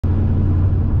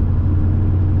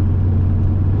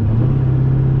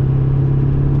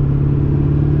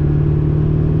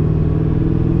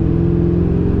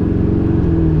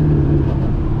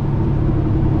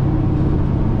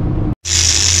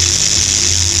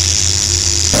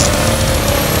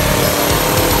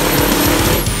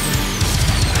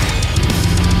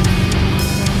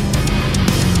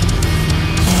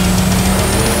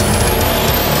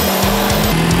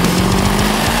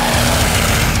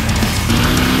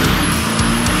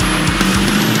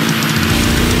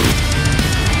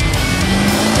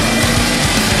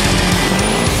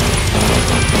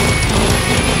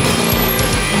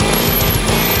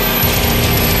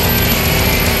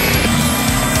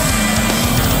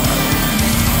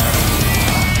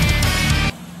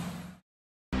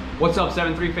What's up,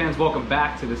 7-3 fans? Welcome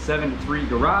back to the 7-3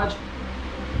 Garage.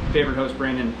 Favorite host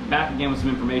Brandon, back again with some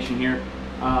information here.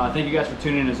 Thank you guys for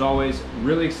tuning in as always.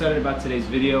 Really excited about today's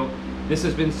video. This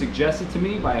has been suggested to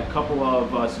me by a couple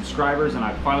of subscribers, and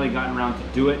I've finally gotten around to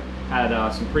do it.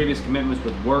 Had some previous commitments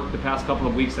with work the past couple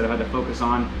of weeks that I've had to focus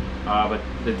on, but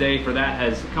the day for that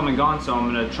has come and gone, so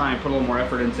I'm going to try and put a little more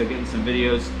effort into getting some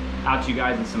videos out to you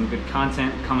guys and some good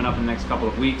content coming up in the next couple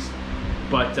of weeks.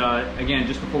 But again,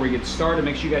 just before we get started,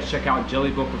 make sure you guys check out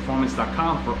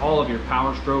jellyboatperformance.com for all of your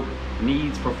Powerstroke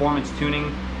needs, performance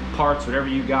tuning, parts, whatever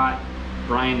you got.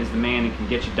 Brian is the man and can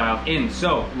get you dialed in.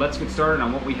 So let's get started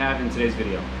on what we have in today's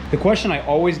video. The question I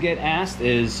always get asked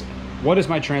is, what is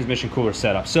my transmission cooler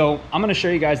setup? So I'm gonna show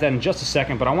you guys that in just a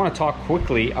second, but I wanna talk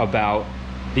quickly about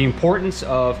the importance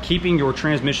of keeping your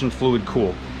transmission fluid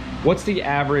cool. What's the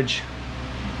average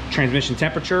transmission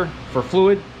temperature for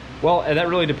fluid? Well, that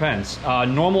really depends.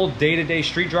 Normal day-to-day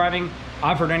street driving,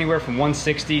 I've heard anywhere from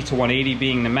 160 to 180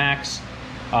 being the max,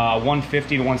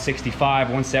 150 to 165,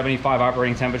 175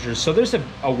 operating temperatures. So there's a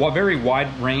very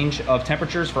wide range of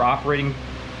temperatures for operating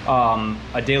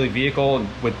a daily vehicle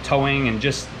with towing and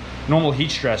just normal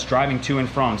heat stress, driving to and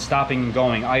from, stopping and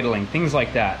going, idling, things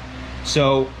like that.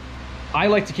 So I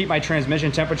like to keep my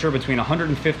transmission temperature between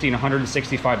 150 and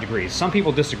 165 degrees. Some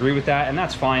people disagree with that, and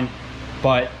that's fine.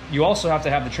 But you also have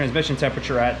to have the transmission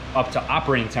temperature at up to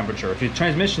operating temperature. If your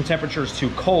transmission temperature is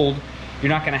too cold, you're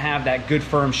not gonna have that good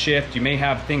firm shift. You may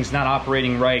have things not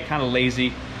operating right, kind of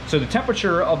lazy. So the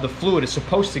temperature of the fluid is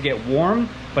supposed to get warm,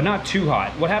 but not too hot.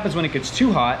 What happens when it gets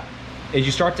too hot is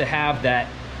you start to have that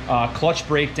clutch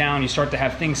breakdown. You start to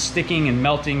have things sticking and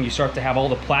melting. You start to have all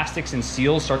the plastics and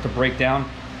seals start to break down.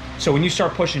 So when you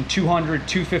start pushing 200,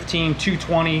 215,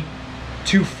 220,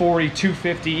 240,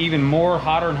 250, even more,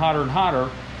 hotter and hotter and hotter,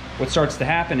 what starts to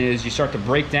happen is you start to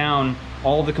break down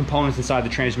all the components inside the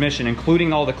transmission,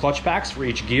 including all the clutch packs for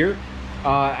each gear,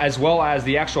 as well as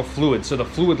the actual fluid. So the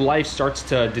fluid life starts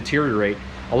to deteriorate.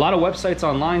 A lot of websites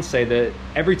online say that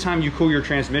every time you cool your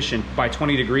transmission by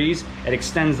 20 degrees, it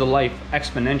extends the life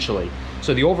exponentially.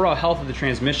 So the overall health of the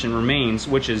transmission remains,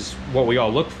 which is what we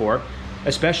all look for,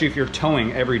 especially if you're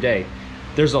towing every day.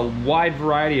 There's a wide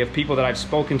variety of people that I've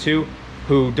spoken to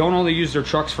who don't only use their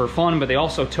trucks for fun, but they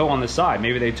also tow on the side.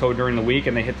 Maybe they tow during the week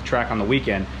and they hit the track on the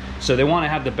weekend. So they want to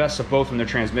have the best of both in their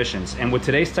transmissions. And with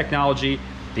today's technology,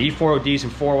 the E4ODs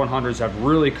and 40100s have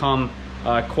really come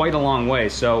quite a long way.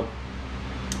 So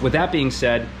with that being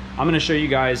said, I'm going to show you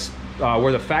guys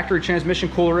where the factory transmission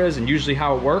cooler is and usually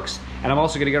how it works. And I'm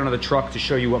also going to get under the truck to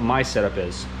show you what my setup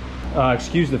is.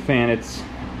 Excuse the fan, it's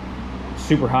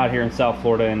super hot here in South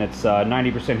Florida, and it's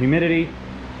 90% humidity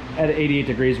at 88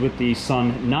 degrees with the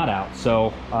sun not out.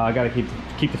 So I got to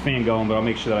keep the fan going, but I'll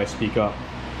make sure that I speak up.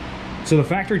 So the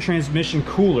factory transmission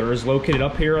cooler is located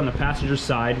up here on the passenger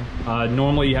side.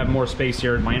 Normally you have more space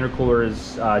here. My intercooler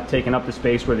is taking up the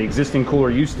space where the existing cooler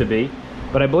used to be,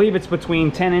 but I believe it's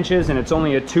between 10 inches and it's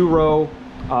only a 2-row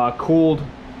cooled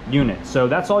unit. So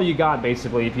that's all you got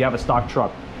basically if you have a stock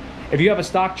truck. If you have a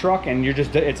stock truck and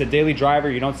it's a daily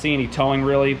driver, you don't see any towing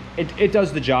really, it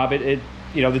does the job.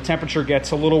 You know, the temperature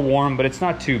gets a little warm, but it's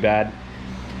not too bad.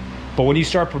 But when you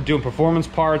start doing performance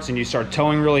parts and you start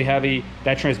towing really heavy,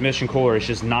 that transmission cooler is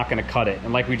just not gonna cut it.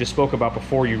 And like we just spoke about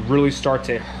before, you really start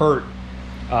to hurt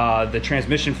the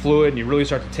transmission fluid, and you really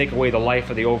start to take away the life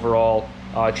of the overall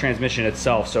transmission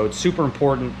itself. So it's super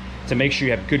important to make sure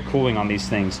you have good cooling on these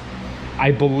things.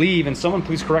 I believe, and someone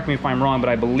please correct me if I'm wrong, but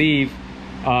I believe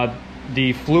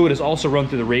the fluid is also run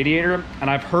through the radiator, and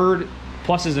I've heard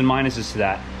pluses and minuses to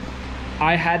that.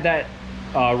 I had that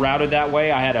routed that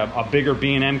way. I had a bigger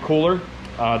B&M cooler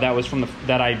that was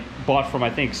that I bought from, I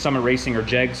think, Summit Racing or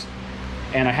Jegs,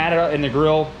 and I had it in the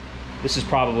grill. This is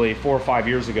probably 4 or 5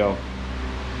 years ago,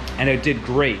 and it did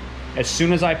great. As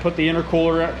soon as I put the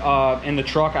intercooler in the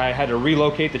truck, I had to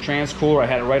relocate the trans cooler. I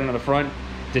had it right under the front.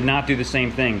 Did not do the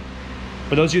same thing.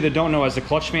 For those of you that don't know, as the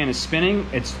clutch fan is spinning,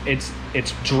 it's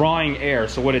drawing air.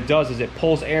 So what it does is it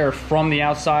pulls air from the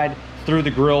outside through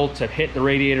the grill to hit the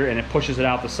radiator, and it pushes it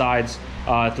out the sides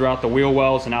throughout the wheel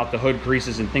wells and out the hood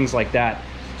creases and things like that.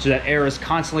 So that air is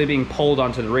constantly being pulled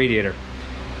onto the radiator.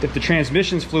 If the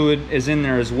transmission's fluid is in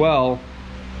there as well,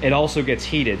 it also gets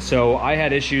heated. So I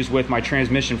had issues with my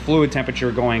transmission fluid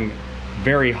temperature going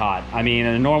very hot. I mean,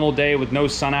 in a normal day with no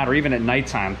sun out, or even at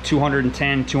nighttime,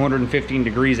 210, 215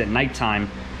 degrees at nighttime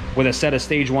with a set of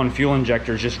stage 1 fuel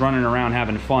injectors just running around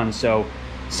having fun. So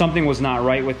something was not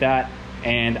right with that,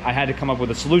 and I had to come up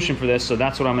with a solution for this. So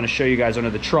that's what I'm going to show you guys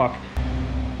under the truck.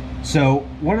 So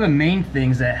one of the main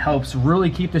things that helps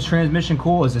really keep this transmission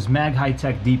cool is this Mag High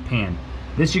Tech deep pan.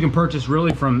 This you can purchase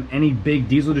really from any big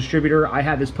diesel distributor. I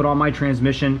had this put on my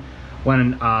transmission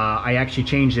when I actually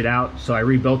changed it out, so I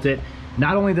rebuilt it.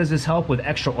 Not only does this help with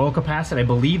extra oil capacity, I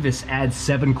believe this adds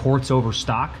 7 quarts over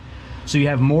stock, so you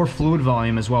have more fluid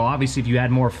volume as well. Obviously, if you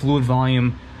add more fluid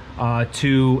volume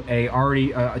to a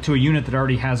unit that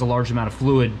already has a large amount of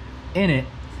fluid in it,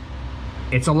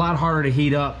 it's a lot harder to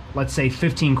heat up, let's say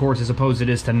 15 quarts as opposed it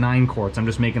is to 9 quarts. I'm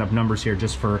just making up numbers here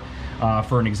just for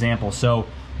an example. So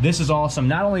this is awesome.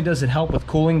 Not only does it help with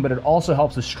cooling, but it also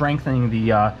helps with strengthening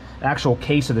the actual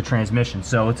case of the transmission.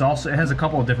 So it has a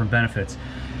couple of different benefits.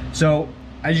 So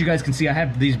as you guys can see, I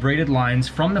have these braided lines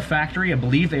from the factory. I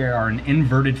believe they are an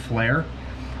inverted flare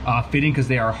fitting because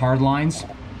they are hard lines.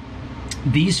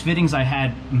 These fittings I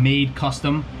had made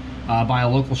custom by a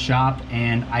local shop,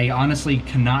 and I honestly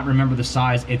cannot remember the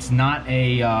size. It's not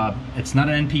an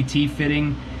NPT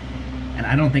fitting, and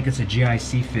I don't think it's a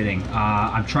GIC fitting.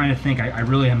 I'm trying to think. I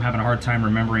really am having a hard time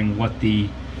remembering what the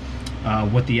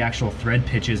actual thread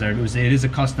pitch is. It is a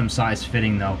custom size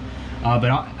fitting though.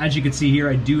 But as you can see here,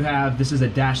 I do have, this is a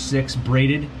 -6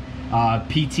 braided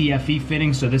PTFE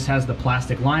fitting. So this has the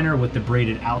plastic liner with the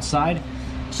braided outside.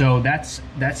 So that's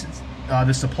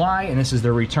the supply, and this is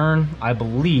the return. I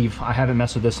believe I haven't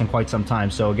messed with this in quite some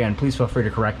time. So again, please feel free to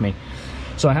correct me.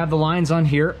 So I have the lines on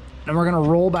here, and we're gonna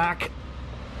roll back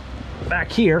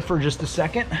here for just a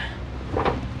second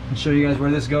and show you guys where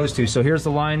this goes to. So here's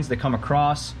the lines that come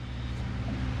across.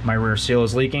 My rear seal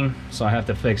is leaking, so I have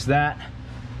to fix that.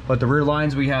 But the rear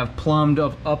lines we have plumbed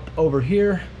up over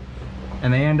here,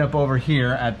 and they end up over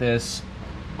here at this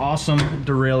awesome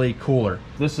Duraley cooler.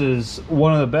 This is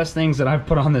one of the best things that I've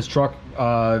put on this truck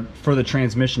for the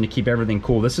transmission to keep everything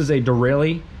cool. This is a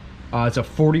Duraley, it's a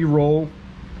 40 row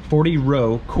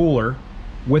cooler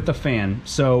with a fan.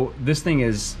 So this thing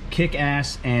is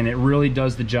kick-ass, and it really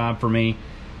does the job for me.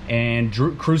 And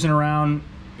cruising around,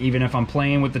 even if I'm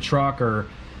playing with the truck or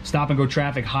stop and go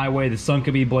traffic highway, the sun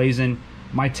could be blazing,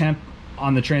 my temp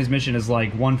on the transmission is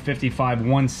like 155,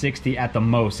 160 at the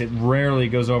most. It rarely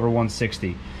goes over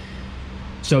 160.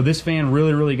 So this fan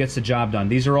really gets the job done.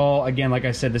 These are all, again, like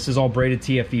I said, this is all braided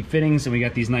TFE fittings, and we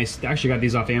got these nice, actually got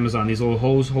these off Amazon, these little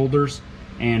hose holders,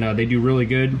 and they do really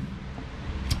good.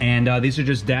 And these are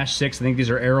just -6. I think these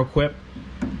are Aeroquip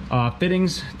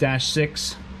fittings,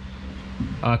 -6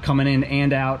 coming in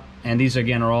and out. And these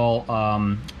again are all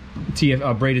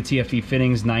braided TFE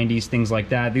fittings, 90s, things like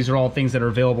that. These are all things that are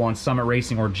available on Summit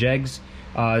Racing or Jegs.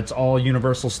 It's all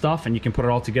universal stuff, and you can put it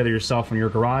all together yourself in your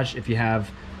garage if you have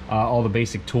all the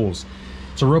basic tools.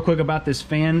 So real quick about this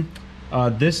fan,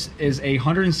 this is a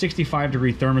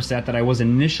 165-degree thermostat that I was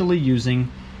initially using,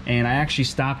 and I actually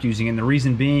stopped using it. And the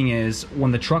reason being is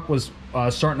when the truck was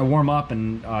starting to warm up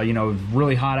and you know,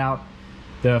 really hot out,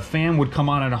 the fan would come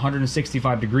on at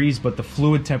 165 degrees, but the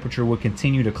fluid temperature would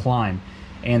continue to climb.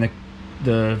 And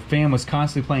the fan was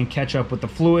constantly playing catch up with the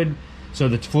fluid, so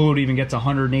the fluid even gets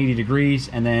 180 degrees,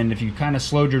 and then if you kind of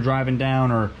slowed your driving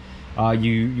down, or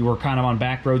you were kind of on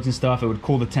back roads and stuff, it would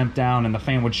cool the temp down and the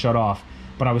fan would shut off.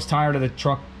 But I was tired of the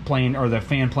truck playing, or the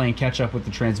fan playing catch up with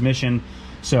the transmission,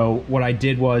 so what I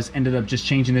did was ended up just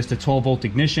changing this to 12-volt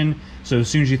ignition. So as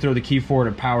soon as you throw the key for it,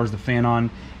 it powers the fan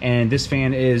on. And this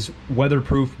fan is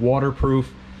weatherproof,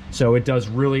 waterproof, so it does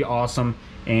really awesome.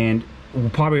 And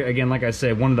probably, again, like I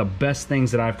said, one of the best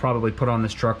things that I've probably put on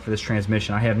this truck for this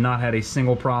transmission. I have not had a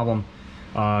single problem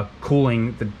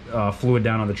cooling the fluid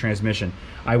down on the transmission.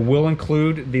 I will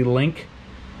include the link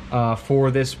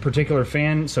for this particular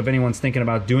fan, so if anyone's thinking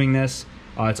about doing this,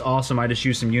 it's awesome. I just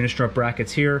use some unistrut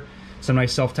brackets here, some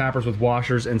nice self-tappers with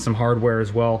washers, and some hardware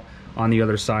as well on the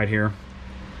other side here.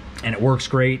 And it works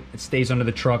great. It stays under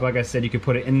the truck. Like I said, you can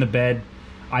put it in the bed.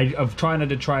 I've tried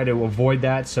to avoid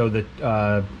that, so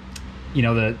that you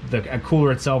know, the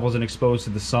cooler itself wasn't exposed to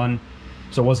the sun,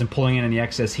 so it wasn't pulling in any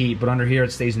excess heat. But under here,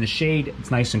 it stays in the shade.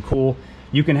 It's nice and cool.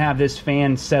 You can have this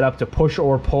fan set up to push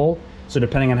or pull, so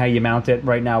depending on how you mount it.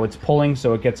 Right now it's pulling,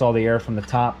 so it gets all the air from the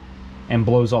top and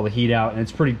blows all the heat out. And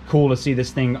it's pretty cool to see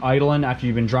this thing idling after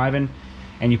you've been driving,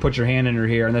 and you put your hand under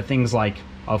here, and the thing's like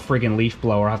a friggin' leaf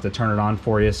blower. I have to turn it on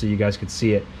for you so you guys could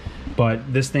see it.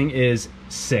 But this thing is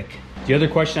sick. The other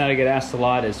question that I get asked a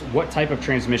lot is, what type of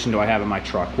transmission do I have in my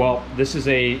truck? Well, this is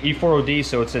a E4OD,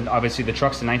 so it's obviously the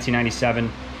truck's a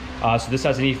 1997. So this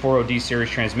has an E4OD series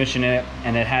transmission in it,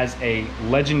 and it has a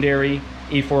legendary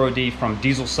E4OD from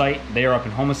Diesel Site. They are up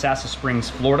in Homosassa Springs,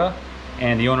 Florida,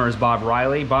 and the owner is Bob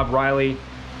Riley. Bob Riley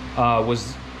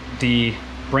was the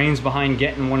brains behind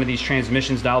getting one of these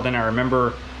transmissions dialed in. I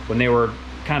remember when they were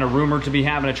kind of rumored to be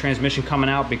having a transmission coming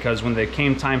out, because when it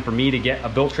came time for me to get a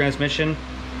built transmission,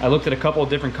 I looked at a couple of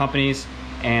different companies,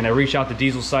 and I reached out to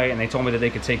Diesel Site, and they told me that they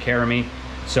could take care of me.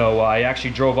 So I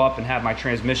actually drove up and had my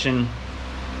transmission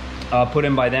put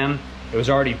in by them. It was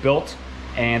already built,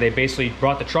 and they basically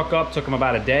brought the truck up. Took them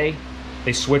about a day.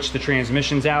 They switched the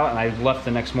transmissions out, and I left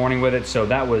the next morning with it. So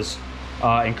that was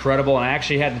incredible. And I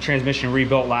actually had the transmission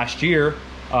rebuilt last year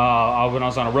when I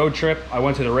was on a road trip. I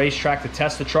went to the racetrack to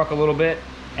test the truck a little bit,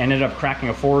 and ended up cracking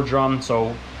a forward drum.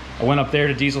 So I went up there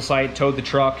to Diesel Site, towed the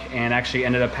truck, and actually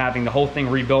ended up having the whole thing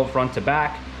rebuilt front to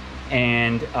back,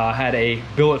 and had a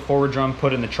billet forward drum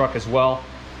put in the truck as well,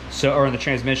 so, or in the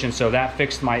transmission. So that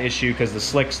fixed my issue, because the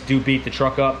slicks do beat the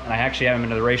truck up, and I actually had them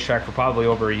into the racetrack for probably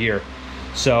over a year.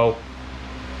 So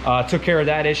took care of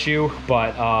that issue.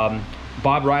 But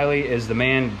Bob Riley is the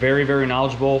man, very, very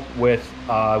knowledgeable with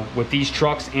these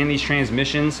trucks and these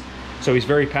transmissions. So he's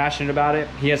very passionate about it.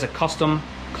 He has a custom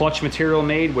clutch material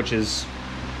made, which is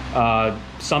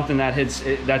something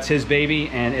that's his baby,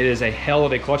 and it is a hell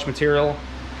of a clutch material.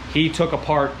 He took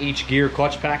apart each gear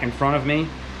clutch pack in front of me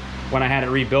when I had it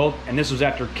rebuilt, and this was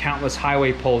after countless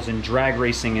highway pulls and drag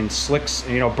racing and slicks,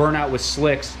 you know, burnout with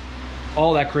slicks,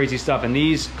 all that crazy stuff. And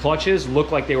these clutches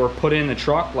look like they were put in the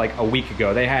truck like a week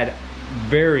ago. They had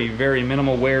very, very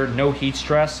minimal wear, no heat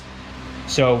stress.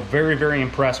 So very, very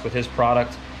impressed with his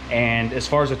product. And as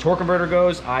far as the torque converter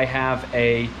goes, I have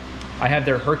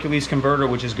their Hercules converter,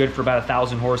 which is good for about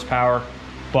 1,000 horsepower,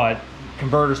 but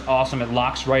converter's awesome. It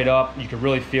locks right up. You can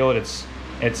really feel it.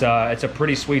 It's a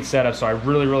pretty sweet setup. So I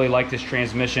really, really like this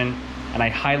transmission, and I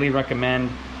highly recommend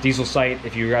Diesel Site.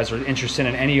 If you guys are interested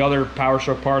in any other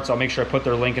Powerstroke parts, I'll make sure I put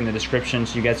their link in the description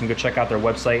so you guys can go check out their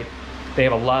website. They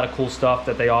have a lot of cool stuff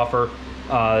that they offer.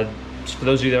 For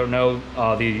those of you that don't know,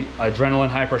 the Adrenaline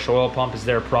high pressure oil pump is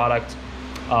their product.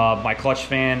 My clutch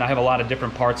fan, I have a lot of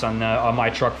different parts on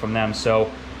my truck from them. So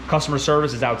customer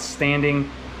service is outstanding.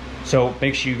 So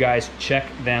make sure you guys check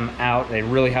them out. They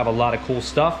really have a lot of cool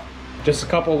stuff. Just a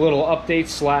couple little updates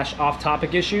slash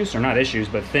off-topic issues, or not issues,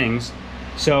 but things.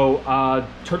 So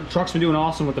truck's been doing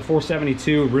awesome with the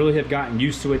 472. Really have gotten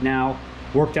used to it now.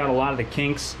 Worked out a lot of the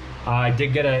kinks. I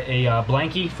did get a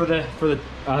blankie for the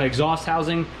exhaust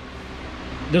housing.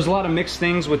 There's a lot of mixed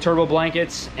things with turbo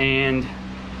blankets, and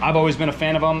I've always been a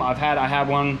fan of them. I had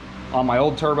one on my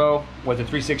old turbo with a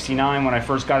 369 when I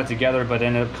first got it together, but it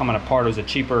ended up coming apart. It was a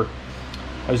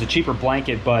cheaper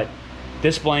blanket. But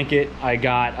this blanket I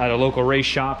got at a local race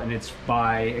shop, and it's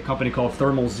by a company called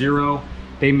Thermal Zero.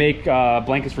 They make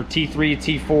blankets for T3,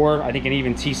 T4, I think, and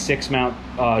even T6 mount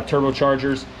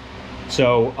turbochargers.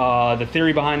 So the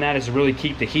theory behind that is to really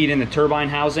keep the heat in the turbine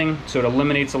housing, so it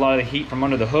eliminates a lot of the heat from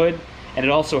under the hood, and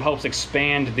it also helps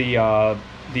expand the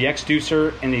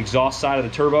exducer and the exhaust side of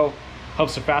the turbo.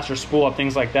 Helps a faster spool up,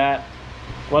 things like that.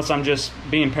 Unless I'm just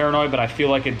being paranoid, but I feel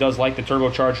like it does light the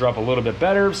turbocharger up a little bit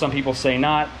better. Some people say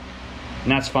not,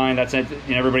 and that's fine. That's it.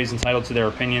 You know, everybody's entitled to their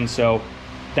opinion. So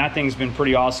that thing's been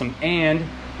pretty awesome. And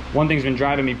one thing's been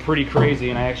driving me pretty crazy,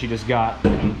 and I actually just got,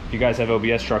 and if you guys have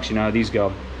OBS trucks, you know how these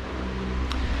go.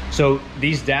 So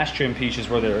these dash trim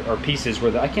pieces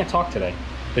I can't talk today.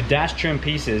 The dash trim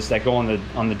pieces that go on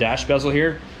the dash bezel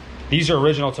here, these are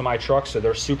original to my truck, so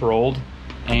they're super old.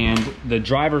 And the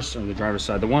driver's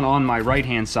side, the one on my right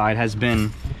hand side, has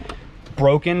been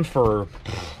broken for,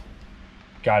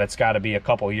 God, it's got to be a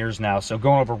couple years now. So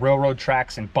going over railroad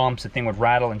tracks and bumps, the thing would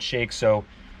rattle and shake. So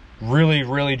really,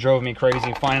 really drove me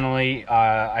crazy. Finally,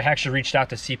 I actually reached out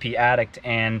to CP Addict,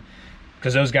 and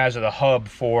because those guys are the hub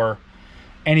for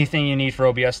anything you need for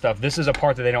OBS stuff. This is a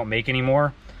part that they don't make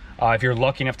anymore. If you're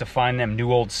lucky enough to find them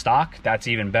new old stock, that's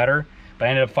even better. But I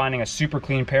ended up finding a super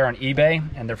clean pair on eBay,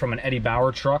 and they're from an Eddie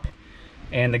Bauer truck.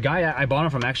 And the guy I bought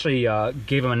them from actually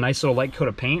gave him a nice little light coat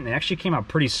of paint, and it actually came out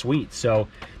pretty sweet. So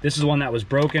this is one that was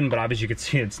broken, but obviously you can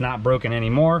see it's not broken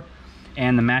anymore.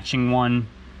 And the matching one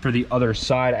for the other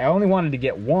side. I only wanted to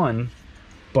get one,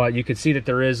 but you could see that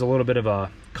there is a little bit of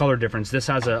a color difference. This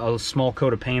has a small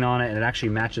coat of paint on it, and it actually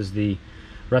matches the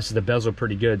rest of the bezel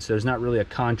pretty good. So there's not really a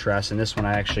contrast. And this one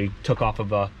I actually took off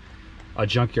of a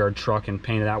junkyard truck and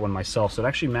painted that one myself, so it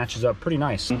actually matches up pretty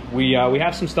nice. We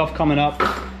have some stuff coming up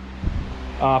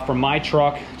for my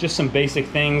truck, just some basic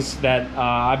things that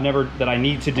I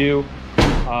need to do.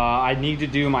 I need to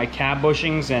do my cab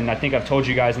bushings, and I think I've told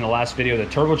you guys in the last video the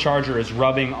turbocharger is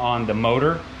rubbing on the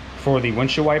motor for the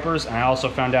windshield wipers, and I also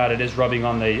found out it is rubbing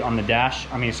on the dash,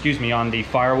 on the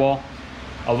firewall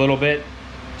a little bit.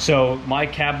 So my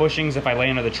cab bushings, if I lay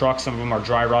into the truck, some of them are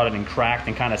dry rotted and cracked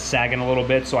and kind of sagging a little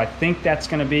bit. So I think that's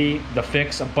going to be the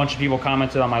fix. A bunch of people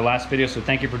commented on my last video, so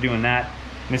thank you for doing that.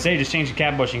 And instead of just changing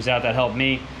cab bushings out, that helped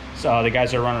me. So the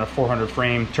guys are running a 400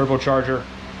 frame turbocharger.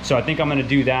 So I think I'm going to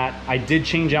do that. I did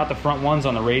change out the front ones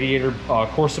on the radiator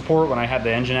core support when I had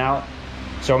the engine out.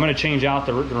 So I'm gonna change out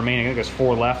the remaining, I think there's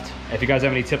 4 left. If you guys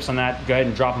have any tips on that, go ahead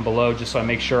and drop them below just so I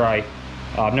make sure I've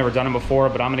never done them before,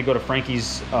 but I'm gonna go to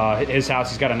Frankie's, his house.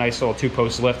 He's got a nice little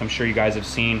 2-post lift I'm sure you guys have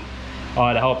seen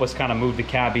to help us kind of move the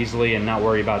cab easily and not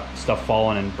worry about stuff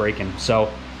falling and breaking.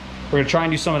 So we're gonna try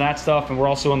and do some of that stuff, and we're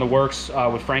also in the works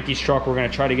with Frankie's truck. We're gonna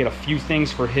try to get a few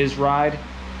things for his ride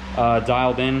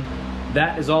dialed in.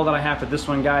 That is all that I have for this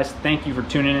one, guys. Thank you for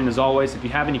tuning in as always. If you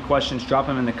have any questions, drop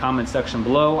them in the comment section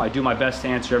below. I do my best to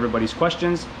answer everybody's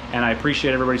questions, and I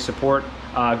appreciate everybody's support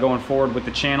going forward with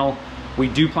the channel. We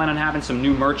do plan on having some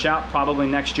new merch out probably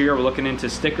next year. We're looking into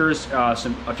stickers,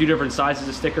 a few different sizes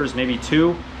of stickers, maybe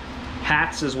 2.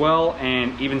 Hats as well,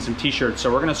 and even some t-shirts.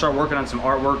 So we're gonna start working on some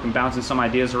artwork and bouncing some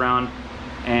ideas around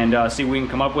and see what we can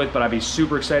come up with. But I'd be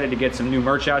super excited to get some new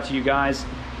merch out to you guys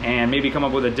and maybe come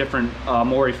up with a different,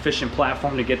 more efficient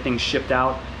platform to get things shipped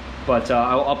out. But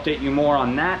I'll update you more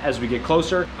on that as we get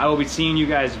closer. I will be seeing you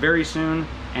guys very soon,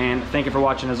 and thank you for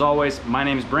watching as always. My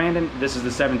name is Brandon, this is the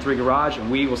 7-3 Garage,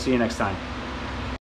 and we will see you next time.